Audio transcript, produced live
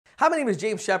Hi, my name is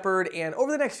James Shepard, and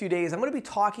over the next few days, I'm going to be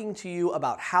talking to you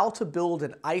about how to build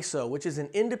an ISO, which is an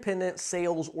independent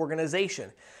sales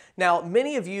organization. Now,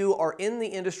 many of you are in the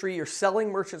industry, you're selling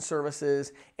merchant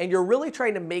services, and you're really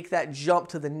trying to make that jump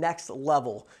to the next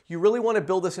level. You really want to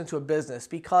build this into a business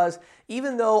because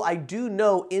even though I do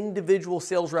know individual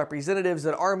sales representatives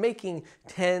that are making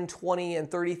 $10, $20, and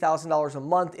 $30,000 a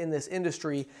month in this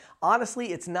industry,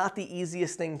 honestly, it's not the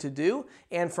easiest thing to do.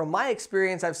 And from my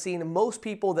experience, I've seen most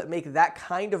people that make that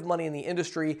kind of money in the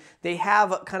industry, they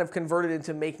have kind of converted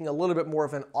into making a little bit more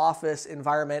of an office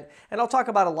environment. And I'll talk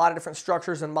about a lot of different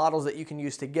structures and models that you can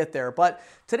use to get there. But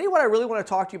today what I really want to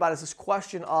talk to you about is this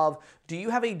question of, do you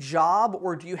have a job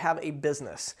or do you have a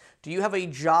business? Do you have a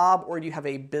job or do you have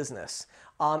a business?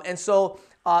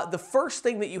 The first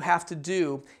thing that you have to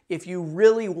do if you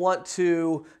really want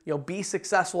to be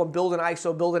successful and build an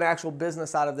ISO, build an actual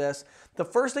business out of this, the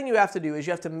first thing you have to do is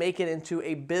you have to make it into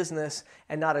a business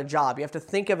and not a job. You have to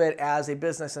think of it as a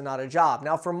business and not a job.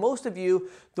 Now, for most of you,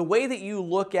 the way that you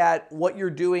look at what you're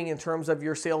doing in terms of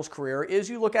your sales career is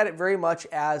you look at it very much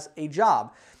as a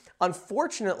job.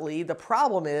 Unfortunately, the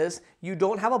problem is you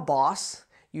don't have a boss.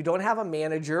 You don't have a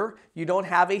manager, you don't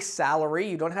have a salary,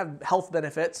 you don't have health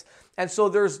benefits, and so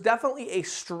there's definitely a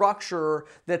structure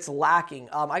that's lacking.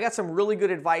 I got some really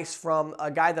good advice from a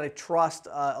guy that I trust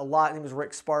a lot. His name is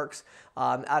Rick Sparks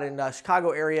out in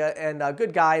Chicago area, and a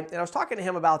good guy. And I was talking to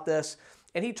him about this,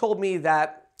 and he told me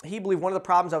that he believed one of the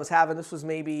problems I was having, this was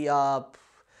maybe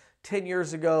 10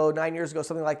 years ago, 9 years ago,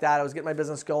 something like that, I was getting my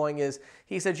business going, is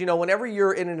he said, whenever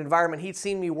you're in an environment, he'd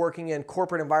seen me working in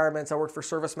corporate environments. I worked for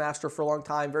ServiceMaster for a long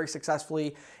time, very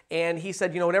successfully. And he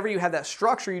said, whenever you have that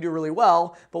structure, you do really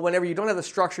well. But whenever you don't have the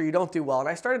structure, you don't do well. And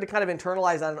I started to kind of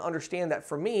internalize that and understand that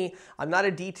for me, I'm not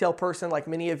a detail person like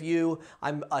many of you.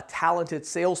 I'm a talented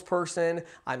salesperson.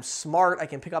 I'm smart. I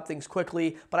can pick up things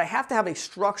quickly. But I have to have a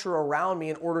structure around me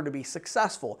in order to be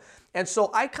successful. And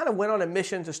so I kind of went on a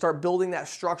mission to start building that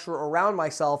structure around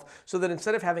myself so that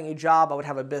instead of having a job, I would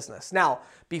have a business. Now,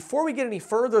 before we get any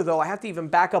further though, I have to even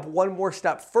back up one more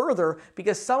step further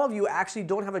because some of you actually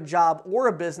don't have a job or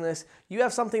a business. You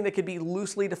have something that could be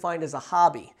loosely defined as a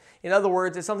hobby. In other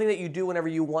words, it's something that you do whenever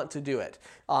you want to do it.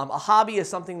 A hobby is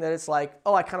something that it's like,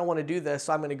 oh, I kind of want to do this,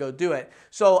 so I'm going to go do it.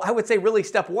 So I would say really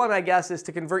step one, I guess, is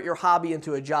to convert your hobby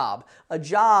into a job. A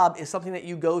job is something that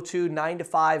you go to 9 to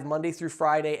 5, Monday through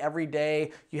Friday, every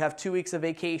day. You have 2 weeks of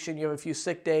vacation, you have a few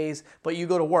sick days, but you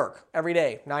go to work every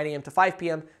day, 9 a.m. to 5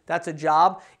 p.m. That's a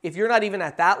job. If you're not even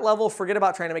at that level, forget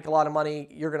about trying to make a lot of money.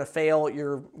 You're going to fail.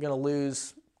 You're going to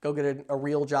lose. Go get a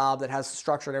real job that has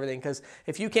structure and everything, because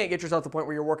if you can't get yourself to the point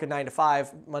where you're working 9 to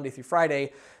 5, Monday through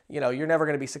Friday, you're never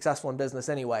going to be successful in business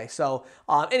anyway. So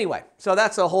so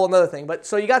that's a whole another thing. But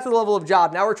so you got to the level of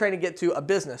job. Now we're trying to get to a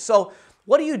business. So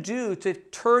what do you do to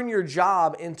turn your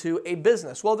job into a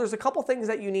business? Well, there's a couple things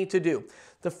that you need to do.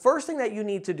 The first thing that you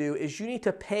need to do is you need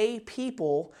to pay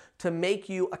people to make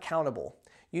you accountable.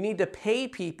 You need to pay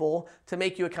people to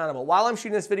make you accountable. While I'm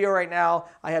shooting this video right now,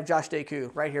 I have Josh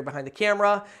Deku right here behind the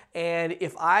camera. And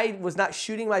if I was not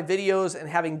shooting my videos and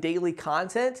having daily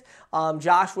content,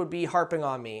 Josh would be harping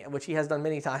on me, which he has done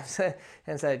many times,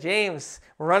 and said, James,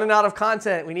 we're running out of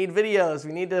content. We need videos.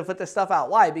 We need to put this stuff out.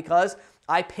 Why? Because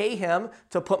I pay him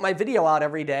to put my video out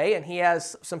every day, and he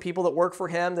has some people that work for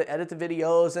him that edit the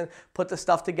videos and put the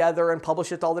stuff together and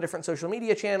publish it to all the different social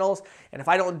media channels. And if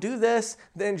I don't do this,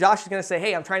 then Josh is going to say,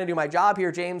 hey, I'm trying to do my job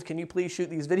here, James. Can you please shoot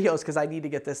these videos because I need to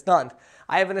get this done?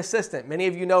 I have an assistant. Many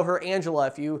of you know her, Angela.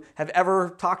 If you have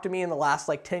ever talked to me in the last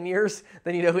 10 years,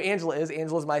 then you know who Angela is.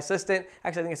 Angela's my assistant.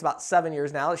 Actually, I think it's about 7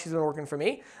 years now that she's been working for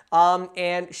me.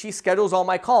 And she schedules all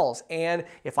my calls. And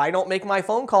if I don't make my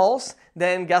phone calls,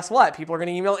 then guess what? People are going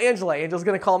to email Angela. Angela's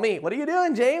going to call me. What are you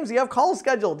doing, James? You have calls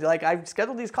scheduled. I've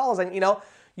scheduled these calls. And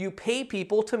you pay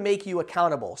people to make you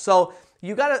accountable. So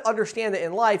you got to understand that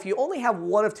in life, you only have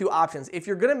one of two options. If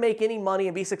you're going to make any money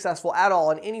and be successful at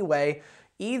all in any way,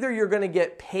 either you're going to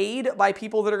get paid by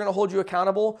people that are going to hold you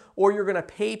accountable, or you're going to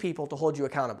pay people to hold you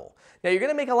accountable. Now, you're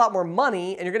going to make a lot more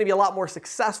money and you're going to be a lot more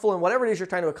successful in whatever it is you're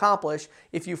trying to accomplish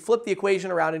if you flip the equation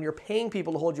around and you're paying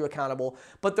people to hold you accountable,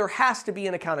 but there has to be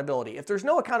an accountability. If there's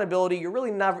no accountability, you're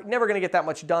really never going to get that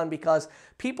much done because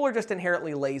people are just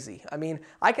inherently lazy. I mean,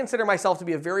 I consider myself to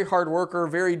be a very hard worker,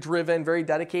 very driven, very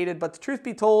dedicated, but the truth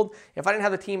be told, if I didn't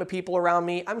have a team of people around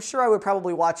me, I'm sure I would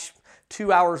probably watch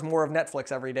 2 hours more of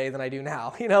Netflix every day than I do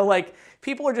now.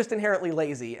 People are just inherently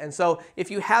lazy. And so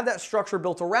if you have that structure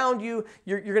built around you,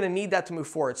 you're going to need that to move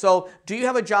forward. So do you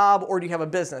have a job or do you have a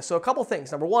business? So a couple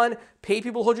things. Number one, pay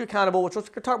people to hold you accountable, which let's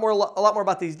talk a lot more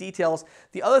about these details.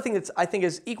 The other thing that I think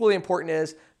is equally important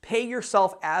is pay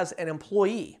yourself as an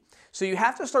employee. So you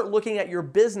have to start looking at your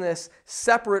business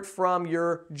separate from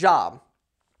your job.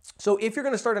 So if you're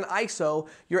going to start an ISO,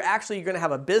 you're going to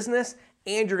have a business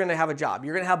and you're going to have a job.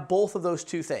 You're going to have both of those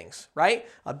two things, right?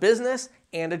 A business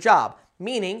and a job.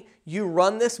 Meaning you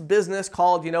run this business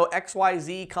called,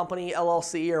 XYZ Company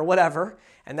LLC or whatever,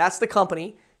 and that's the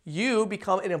company. You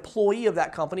become an employee of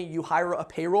that company. You hire a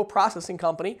payroll processing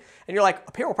company, and you're like,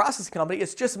 a payroll processing company,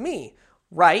 it's just me.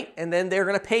 Right? And then they're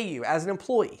going to pay you as an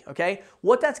employee, okay?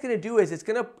 What that's going to do is it's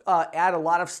going to add a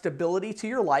lot of stability to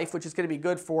your life, which is going to be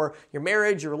good for your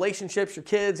marriage, your relationships, your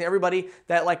kids, and everybody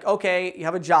that okay, you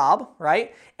have a job,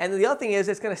 right? And the other thing is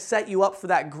it's going to set you up for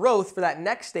that growth for that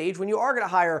next stage when you are going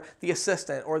to hire the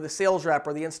assistant or the sales rep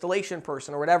or the installation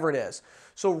person or whatever it is.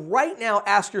 So right now,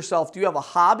 ask yourself, do you have a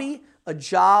hobby, a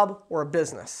job, or a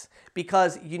business?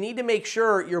 Because you need to make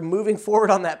sure you're moving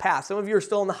forward on that path. Some of you are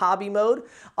still in the hobby mode.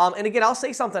 And again, I'll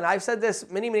say something. I've said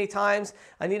this many, many times.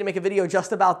 I need to make a video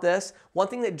just about this. One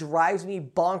thing that drives me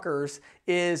bonkers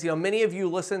is, many of you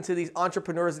listen to these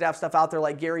entrepreneurs that have stuff out there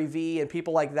like Gary Vee and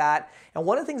people like that. And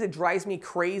one of the things that drives me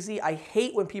crazy, I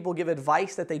hate when people give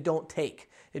advice that they don't take.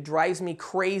 It drives me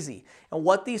crazy. And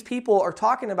what these people are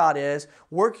talking about is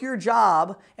work your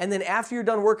job, and then after you're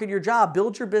done working your job,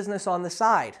 build your business on the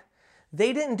side.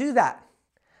 They didn't do that.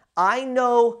 I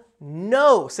know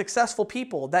no successful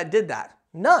people that did that.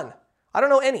 None. I don't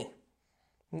know any.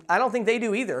 I don't think they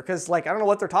do either because I don't know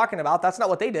what they're talking about. That's not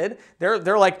what they did.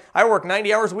 They're like, I work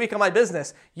 90 hours a week on my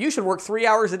business. You should work 3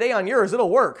 hours a day on yours. It'll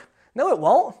work. No, it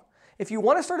won't. If you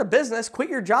want to start a business, quit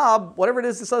your job, whatever it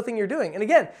is, this other thing you're doing. And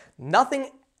again,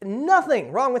 nothing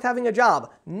wrong with having a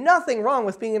job. Nothing wrong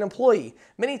with being an employee.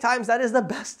 Many times that is the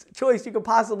best choice you could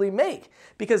possibly make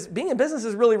because being in business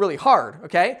is really, really hard,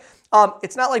 okay?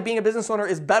 It's not like being a business owner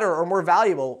is better or more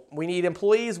valuable. We need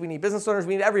employees, we need business owners,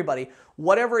 we need everybody.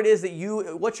 Whatever it is that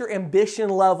what's your ambition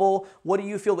level? What do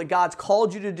you feel that God's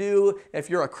called you to do? If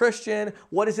you're a Christian,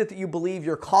 what is it that you believe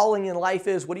your calling in life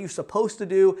is? What are you supposed to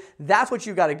do? That's what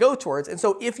you got to go towards. And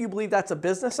so if you believe that's a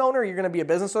business owner, you're going to be a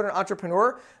business owner,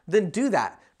 entrepreneur, then do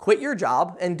that. Quit your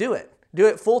job and do it. Do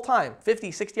it full time,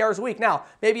 50, 60 hours a week. Now,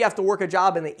 maybe you have to work a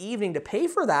job in the evening to pay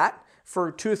for that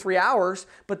for 2 or 3 hours,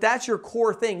 but that's your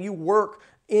core thing. You work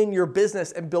in your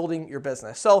business and building your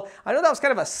business. So I know that was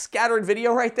kind of a scattered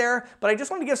video right there, but I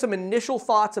just wanted to give some initial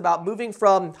thoughts about moving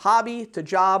from hobby to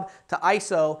job to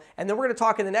ISO. And then we're going to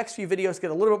talk in the next few videos,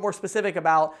 get a little bit more specific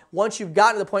about once you've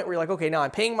gotten to the point where you're like, okay, now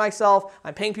I'm paying myself,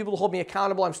 I'm paying people to hold me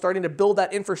accountable, I'm starting to build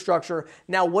that infrastructure.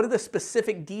 Now, what are the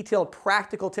specific, detailed,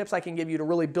 practical tips I can give you to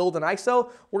really build an ISO?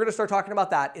 We're going to start talking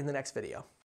about that in the next video.